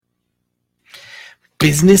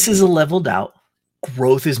Business is leveled out,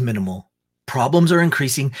 growth is minimal, problems are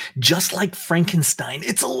increasing, just like Frankenstein.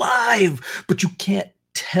 It's alive, but you can't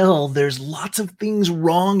tell. There's lots of things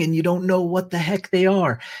wrong and you don't know what the heck they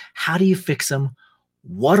are. How do you fix them?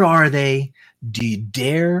 What are they? Do you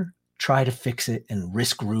dare try to fix it and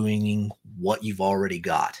risk ruining what you've already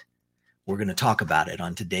got? We're going to talk about it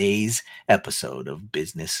on today's episode of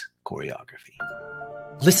Business Choreography.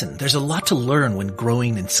 Listen, there's a lot to learn when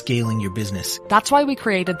growing and scaling your business. That's why we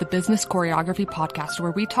created the Business Choreography podcast,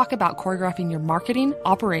 where we talk about choreographing your marketing,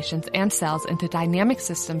 operations, and sales into dynamic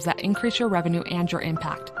systems that increase your revenue and your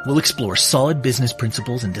impact. We'll explore solid business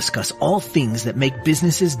principles and discuss all things that make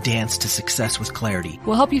businesses dance to success with clarity.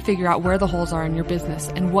 We'll help you figure out where the holes are in your business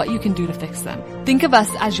and what you can do to fix them. Think of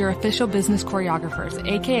us as your official business choreographers,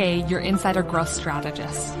 aka your insider growth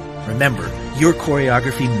strategists. Remember, your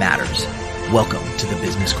choreography matters. Welcome to the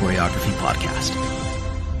Business Choreography Podcast.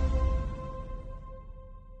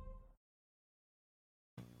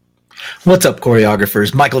 What's up,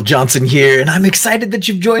 choreographers? Michael Johnson here, and I'm excited that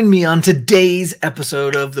you've joined me on today's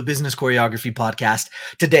episode of the Business Choreography Podcast.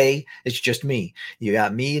 Today, it's just me. You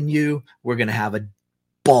got me and you. We're going to have a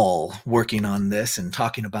ball working on this and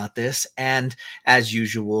talking about this. And as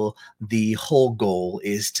usual, the whole goal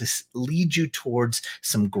is to lead you towards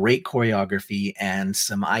some great choreography and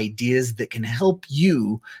some ideas that can help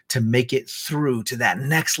you to make it through to that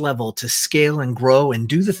next level, to scale and grow and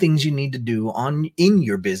do the things you need to do in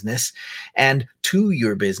your business and to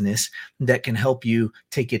your business that can help you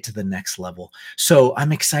take it to the next level. So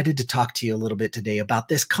I'm excited to talk to you a little bit today about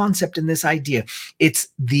this concept and this idea. It's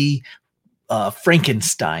the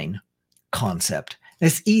Frankenstein concept.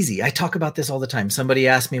 It's easy. I talk about this all the time. Somebody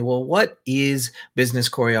asked me, well, what is business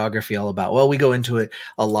choreography all about? Well, we go into it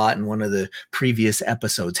a lot in one of the previous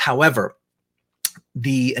episodes. However,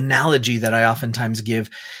 the analogy that I oftentimes give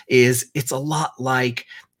is it's a lot like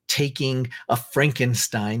taking a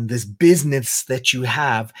Frankenstein, this business that you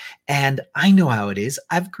have. And I know how it is.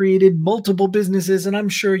 I've created multiple businesses and I'm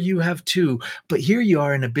sure you have too. But here you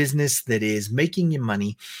are in a business that is making you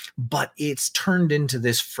money, but it's turned into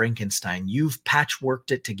this Frankenstein. You've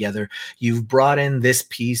patchworked it together. You've brought in this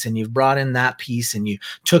piece and you've brought in that piece and you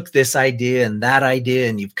took this idea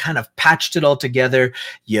and you've kind of patched it all together.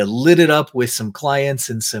 You lit it up with some clients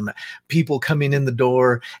and some people coming in the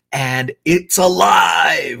door and it's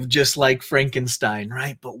alive. Just like Frankenstein,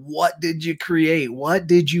 right? But what did you create? What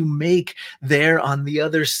did you make there on the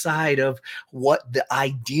other side of what the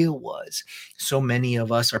idea was? So many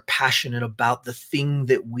of us are passionate about the thing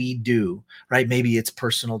that we do, right? Maybe it's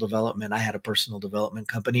personal development. I had a personal development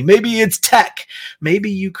company. Maybe it's tech. Maybe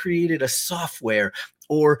you created a software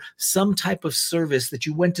or some type of service that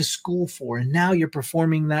you went to school for, and now you're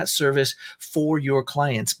performing that service for your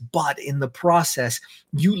clients. But in the process,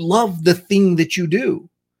 you love the thing that you do.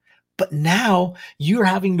 But now you're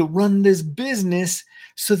having to run this business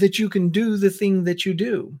so that you can do the thing that you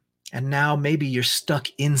do. And now maybe you're stuck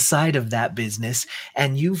inside of that business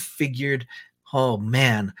and you've figured, oh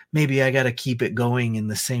man, maybe I got to keep it going in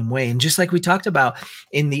the same way. And just like we talked about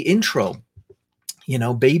in the intro,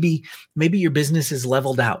 maybe your business is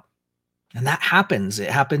leveled out. And that happens. It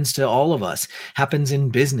happens to all of us, happens in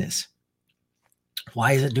business.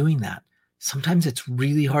 Why is it doing that? Sometimes it's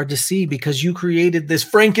really hard to see because you created this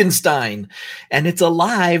Frankenstein and it's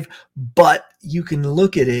alive, but you can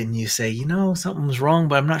look at it and you say, something's wrong,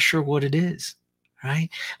 but I'm not sure what it is, right?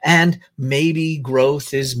 And maybe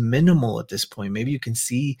growth is minimal at this point. Maybe you can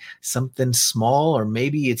see something small, or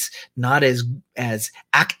maybe it's not as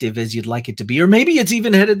active as you'd like it to be, or maybe it's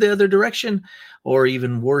even headed the other direction, or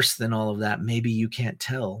even worse than all of that, maybe you can't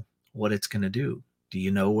tell what it's going to do. Do you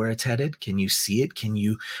know where it's headed? Can you see it? Can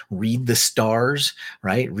you read the stars,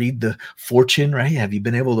 right? Read the fortune, right? Have you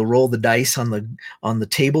been able to roll the dice on the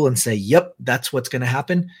table and say, yep, that's what's going to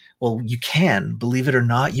happen? Well, you can, believe it or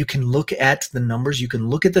not. You can look at the numbers. You can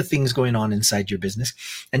look at the things going on inside your business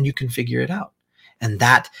and you can figure it out. And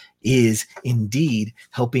that is indeed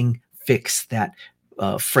helping fix that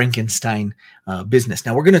Frankenstein business.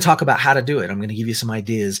 Now we're going to talk about how to do it. I'm going to give you some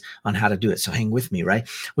ideas on how to do it. So hang with me, right?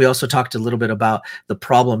 We also talked a little bit about the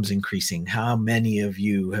problems increasing. How many of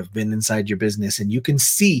you have been inside your business and you can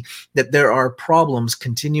see that there are problems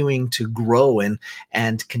continuing to grow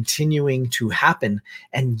and continuing to happen.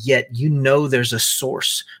 And yet, there's a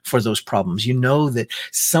source for those problems. That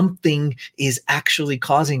something is actually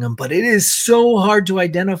causing them, but it is so hard to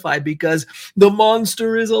identify because the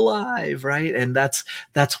monster is alive, right? And that's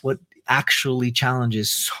what actually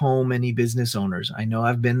challenges so many business owners. I know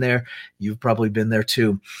I've been there. You've probably been there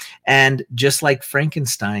too. And just like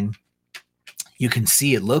Frankenstein, you can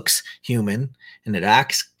see it looks human and it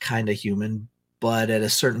acts kind of human, but at a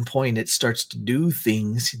certain point, it starts to do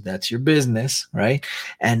things. That's your business, right?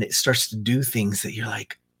 And it starts to do things that you're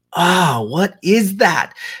like, what is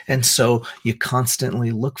that? And so you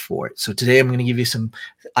constantly look for it. So today I'm going to give you some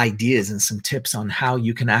ideas and some tips on how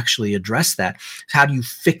you can actually address that. How do you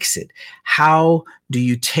fix it? How do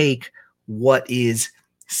you take what is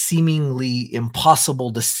seemingly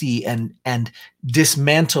impossible to see and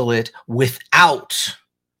dismantle it without,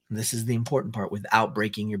 this is the important part, without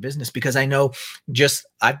breaking your business? Because I know,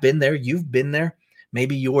 I've been there, you've been there,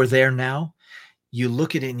 maybe you're there now. You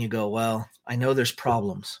look at it and you go, well, I know there's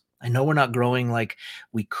problems. I know we're not growing like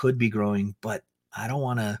we could be growing, but I don't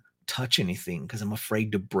want to touch anything because I'm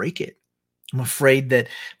afraid to break it. I'm afraid that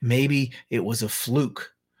maybe it was a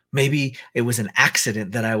fluke. Maybe it was an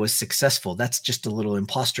accident that I was successful. That's just a little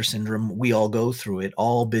imposter syndrome. We all go through it.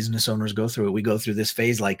 All business owners go through it. We go through this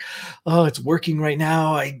phase like, oh, it's working right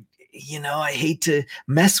now. I hate to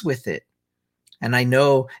mess with it. And I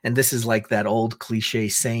know, and this is like that old cliche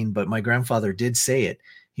saying, but my grandfather did say it.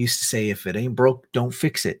 He used to say, if it ain't broke, don't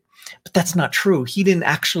fix it. But that's not true. He didn't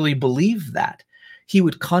actually believe that. He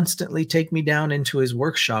would constantly take me down into his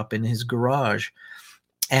workshop in his garage,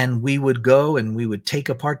 and we would go and we would take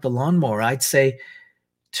apart the lawnmower. I'd say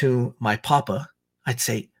to my papa,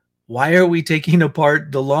 why are we taking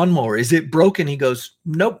apart the lawnmower? Is it broken? He goes,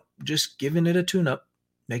 nope, just giving it a tune-up,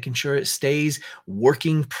 making sure it stays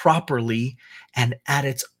working properly and at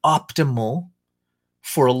its optimal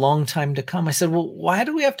for a long time to come. I said, well, why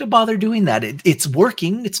do we have to bother doing that? It's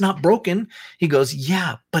working. It's not broken. He goes,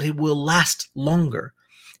 yeah, but it will last longer.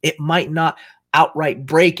 It might not outright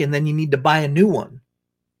break and then you need to buy a new one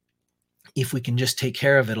if we can just take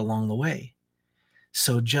care of it along the way.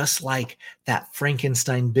 So just like that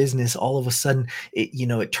Frankenstein business, all of a sudden,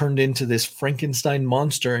 it turned into this Frankenstein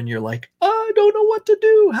monster and you're like, I don't know what to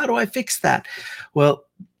do. How do I fix that? Well,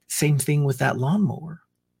 same thing with that lawnmower.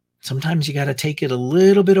 Sometimes you got to take it a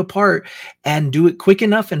little bit apart and do it quick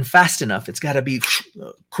enough and fast enough. It's got to be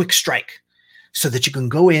a quick strike so that you can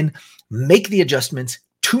go in, make the adjustments,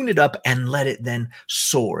 tune it up, and let it then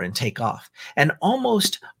soar and take off. And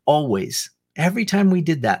almost always, every time we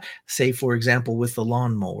did that, say, for example, with the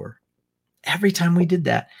lawnmower, every time we did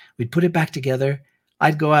that, we'd put it back together.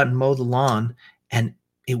 I'd go out and mow the lawn, and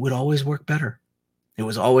it would always work better. It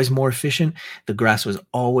was always more efficient. The grass was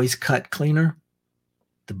always cut cleaner.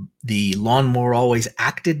 The lawnmower always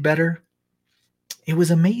acted better. It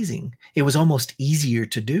was amazing. It was almost easier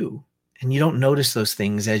to do. And you don't notice those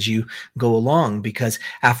things as you go along, because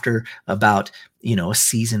after about, a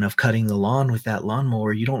season of cutting the lawn with that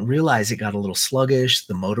lawnmower, you don't realize it got a little sluggish.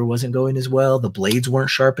 The motor wasn't going as well. The blades weren't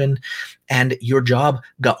sharpened, and your job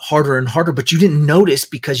got harder and harder, but you didn't notice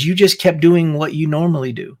because you just kept doing what you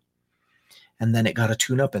normally do. And then it got a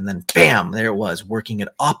tune up, and then bam, there it was, working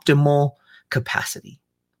at optimal capacity.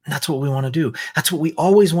 And that's what we want to do. That's what we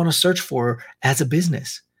always want to search for as a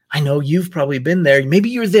business. I know you've probably been there. Maybe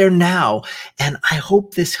you're there now, and I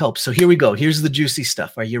hope this helps. So here we go. Here's the juicy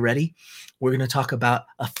stuff. Are you ready? We're going to talk about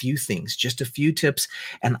a few things, just a few tips.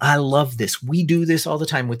 And I love this. We do this all the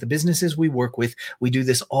time with the businesses we work with. We do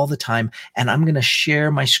this all the time. And I'm going to share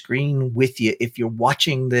my screen with you. If you're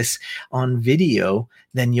watching this on video,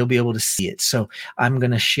 then you'll be able to see it. So I'm going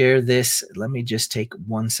to share this. Let me just take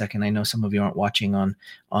 1 second. I know some of you aren't watching on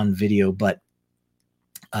video, but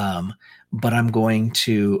I'm going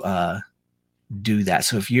to do that.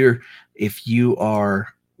 So if you are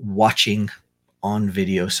watching on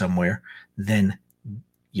video somewhere, then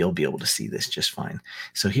you'll be able to see this just fine.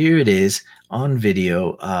 So here it is on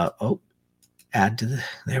video.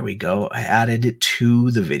 There we go. I added it to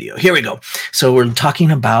the video. Here we go. So we're talking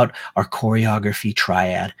about our choreography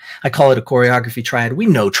triad. I call it a choreography triad. We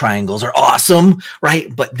know triangles are awesome,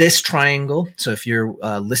 right? But this triangle, so if you're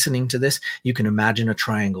listening to this, you can imagine a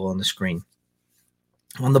triangle on the screen.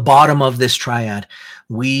 On the bottom of this triad,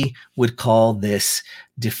 we would call this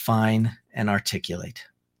define and articulate.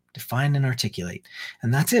 Define and articulate.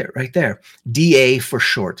 And that's it right there. DA for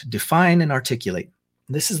short. Define and articulate.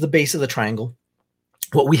 This is the base of the triangle.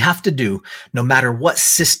 What we have to do, no matter what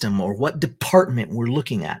system or what department we're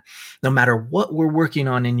looking at, no matter what we're working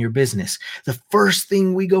on in your business, the first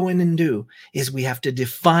thing we go in and do is we have to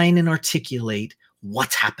define and articulate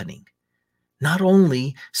what's happening. Not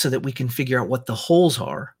only so that we can figure out what the holes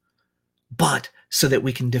are, but so that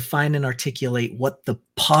we can define and articulate what the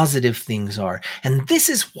positive things are. And this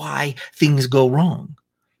is why things go wrong,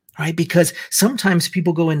 right? Because sometimes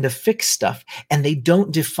people go in to fix stuff and they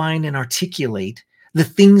don't define and articulate the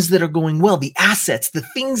things that are going well, the assets, the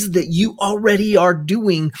things that you already are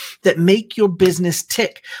doing that make your business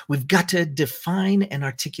tick. We've got to define and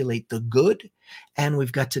articulate the good, And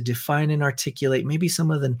we've got to define and articulate maybe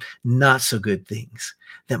some of the not so good things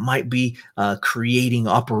that might be creating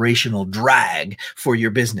operational drag for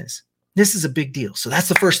your business. This is a big deal. So that's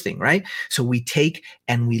the first thing, right? So we take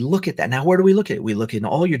and we look at that. Now, where do we look at it? We look in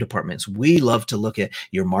all your departments. We love to look at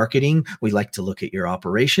your marketing. We like to look at your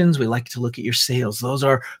operations. We like to look at your sales. Those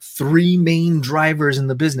are three main drivers in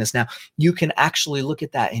the business. Now, you can actually look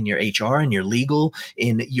at that in your HR and your legal,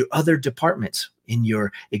 in your other departments, in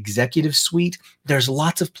your executive suite. There's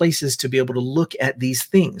lots of places to be able to look at these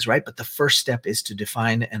things, right? But the first step is to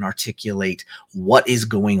define and articulate what is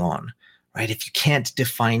going on. Right? If you can't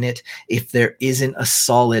define it, if there isn't a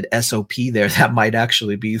solid SOP there, that might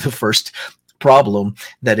actually be the first problem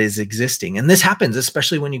that is existing. And this happens,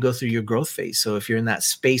 especially when you go through your growth phase. So if you're in that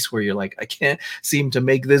space where you're like, I can't seem to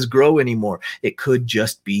make this grow anymore, it could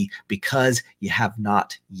just be because you have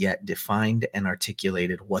not yet defined and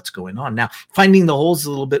articulated what's going on. Now, finding the holes is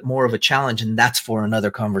a little bit more of a challenge, and that's for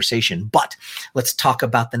another conversation. But let's talk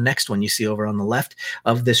about the next one you see over on the left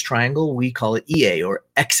of this triangle. We call it EA, or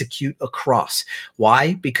execute across.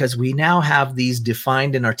 Why? Because we now have these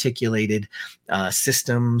defined and articulated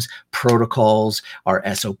systems, protocols, our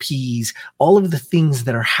SOPs, all of the things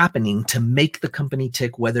that are happening to make the company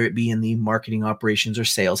tick, whether it be in the marketing, operations, or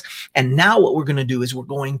sales. And now what we're going to do is we're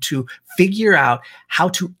going to figure out how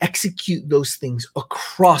to execute those things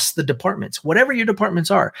across the departments, whatever your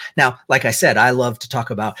departments are. Now, like I said, I love to talk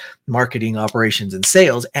about marketing, operations, and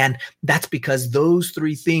sales. And that's because those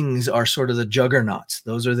three things are sort of the juggernauts.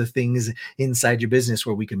 Those are the things inside your business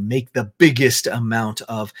where we can make the biggest amount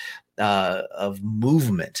of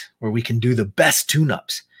movement, where we can do the best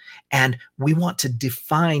tune-ups. And we want to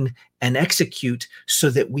define and execute so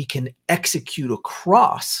that we can execute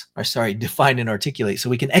across, define and articulate, so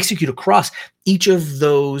we can execute across each of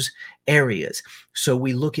those areas. So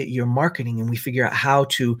we look at your marketing and we figure out how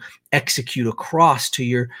to execute across to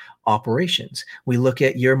your operations. We look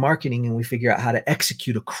at your marketing and we figure out how to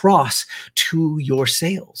execute across to your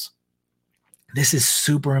sales. This is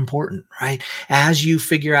super important, right? As you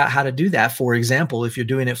figure out how to do that, for example, if you're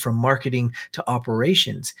doing it from marketing to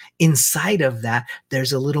operations, inside of that,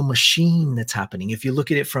 there's a little machine that's happening. If you look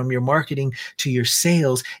at it from your marketing to your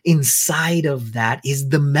sales, inside of that is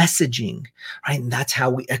the messaging, right? And that's how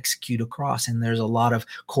we execute across. And there's a lot of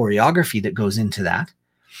choreography that goes into that.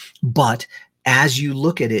 But as you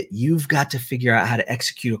look at it, you've got to figure out how to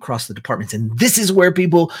execute across the departments. And this is where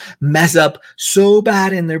people mess up so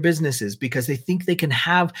bad in their businesses, because they think they can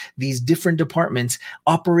have these different departments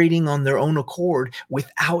operating on their own accord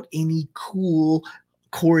without any cool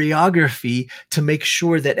choreography to make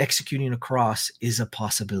sure that executing across is a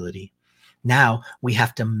possibility. Now we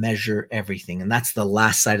have to measure everything. And that's the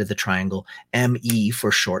last side of the triangle, ME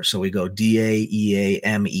for short. So we go DA, EA,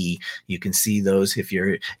 ME. You can see those if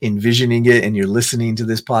you're envisioning it and you're listening to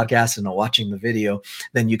this podcast and not watching the video,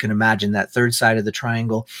 then you can imagine that third side of the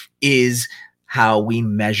triangle is how we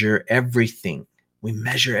measure everything. We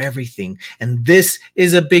measure everything. And this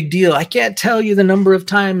is a big deal. I can't tell you the number of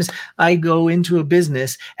times I go into a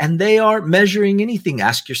business and they aren't measuring anything.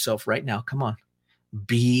 Ask yourself right now, come on.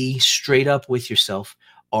 Be straight up with yourself.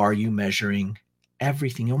 Are you measuring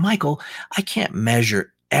everything? Michael, I can't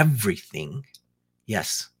measure everything.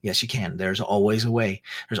 Yes, you can. There's always a way.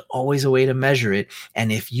 There's always a way to measure it. And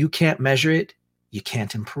if you can't measure it, you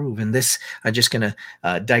can't improve. And this, I'm just going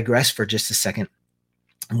to digress for just a second.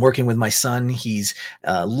 I'm working with my son. He's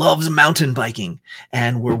loves mountain biking,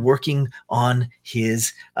 and we're working on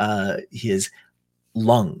his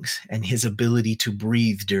lungs and his ability to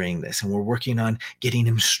breathe during this. And we're working on getting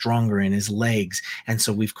him stronger in his legs. And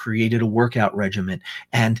so we've created a workout regimen.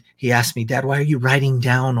 And he asked me, Dad, why are you writing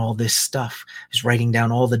down all this stuff? He's writing down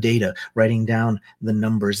all the data, writing down the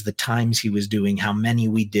numbers, the times he was doing, how many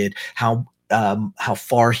we did, how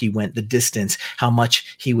far he went, the distance, how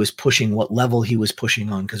much he was pushing, what level he was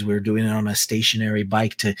pushing on, because we were doing it on a stationary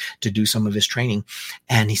bike to do some of his training.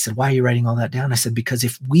 And he said, why are you writing all that down? I said, because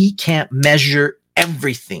if we can't measure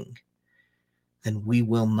everything, then we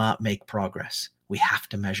will not make progress. We have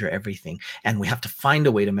to measure everything, and we have to find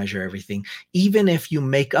a way to measure everything. Even if you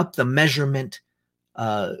make up the measurement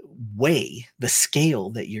way, the scale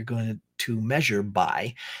that you're going to measure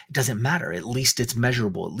by, it doesn't matter. At least it's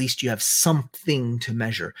measurable. At least you have something to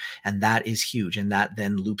measure. And that is huge. And that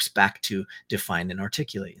then loops back to define and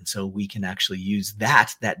articulate. And so we can actually use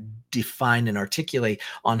that define and articulate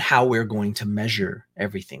on how we're going to measure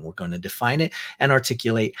everything. We're going to define it and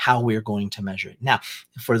articulate how we're going to measure it. Now,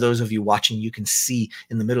 for those of you watching, you can see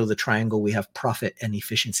in the middle of the triangle, we have profit and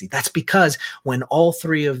efficiency. That's because when all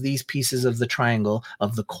three of these pieces of the triangle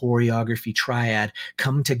of the choreography triad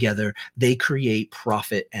come together, they create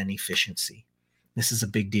profit and efficiency. This is a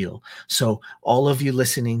big deal. So all of you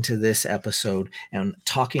listening to this episode and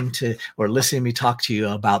talking to or listening to me talk to you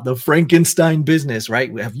about the Frankenstein business,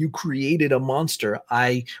 right? Have you created a monster?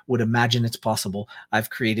 I would imagine it's possible. I've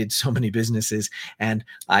created so many businesses and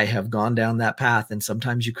I have gone down that path. And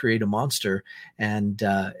sometimes you create a monster and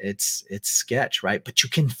it's sketch, right? But you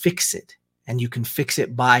can fix it. And you can fix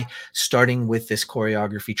it by starting with this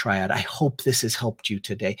choreography triad. I hope this has helped you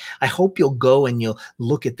today. I hope you'll go and you'll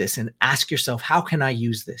look at this and ask yourself, how can I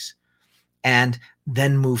use this? And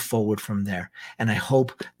then move forward from there. And I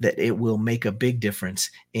hope that it will make a big difference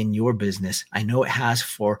in your business. I know it has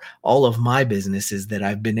for all of my businesses that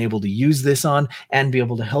I've been able to use this on and be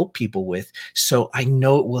able to help people with. So I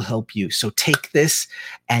know it will help you. So take this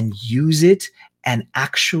and use it and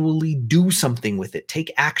actually do something with it.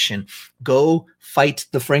 Take action. Go fight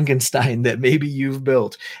the Frankenstein that maybe you've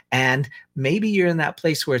built. And maybe you're in that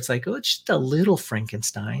place where it's like, oh, it's just a little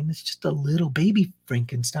Frankenstein. It's just a little baby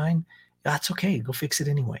Frankenstein. That's okay. Go fix it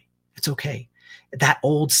anyway. It's okay. That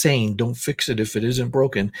old saying, don't fix it if it isn't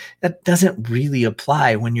broken, that doesn't really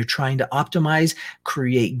apply when you're trying to optimize,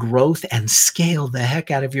 create growth, and scale the heck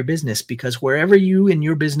out of your business. Because wherever you and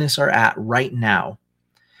your business are at right now,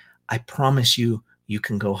 I promise you, you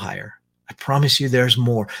can go higher. I promise you there's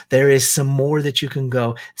more. There is some more that you can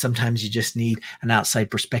go. Sometimes you just need an outside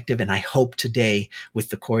perspective. And I hope today with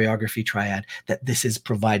the choreography triad that this has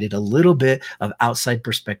provided a little bit of outside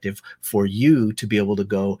perspective for you to be able to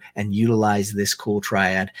go and utilize this cool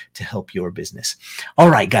triad to help your business. All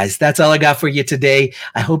right, guys, that's all I got for you today.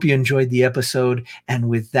 I hope you enjoyed the episode. And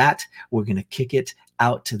with that, we're going to kick it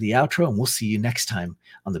out to the outro and we'll see you next time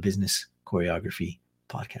on the Business Choreography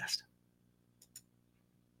Podcast.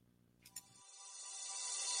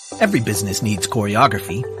 Every business needs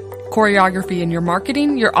choreography. Choreography in your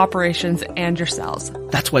marketing, your operations, and your sales.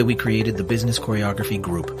 That's why we created the Business Choreography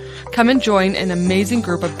Group. Come and join an amazing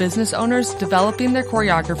group of business owners developing their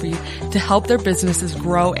choreography to help their businesses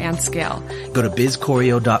grow and scale. Go to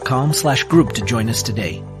bizchoreo.com/group to join us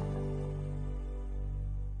today.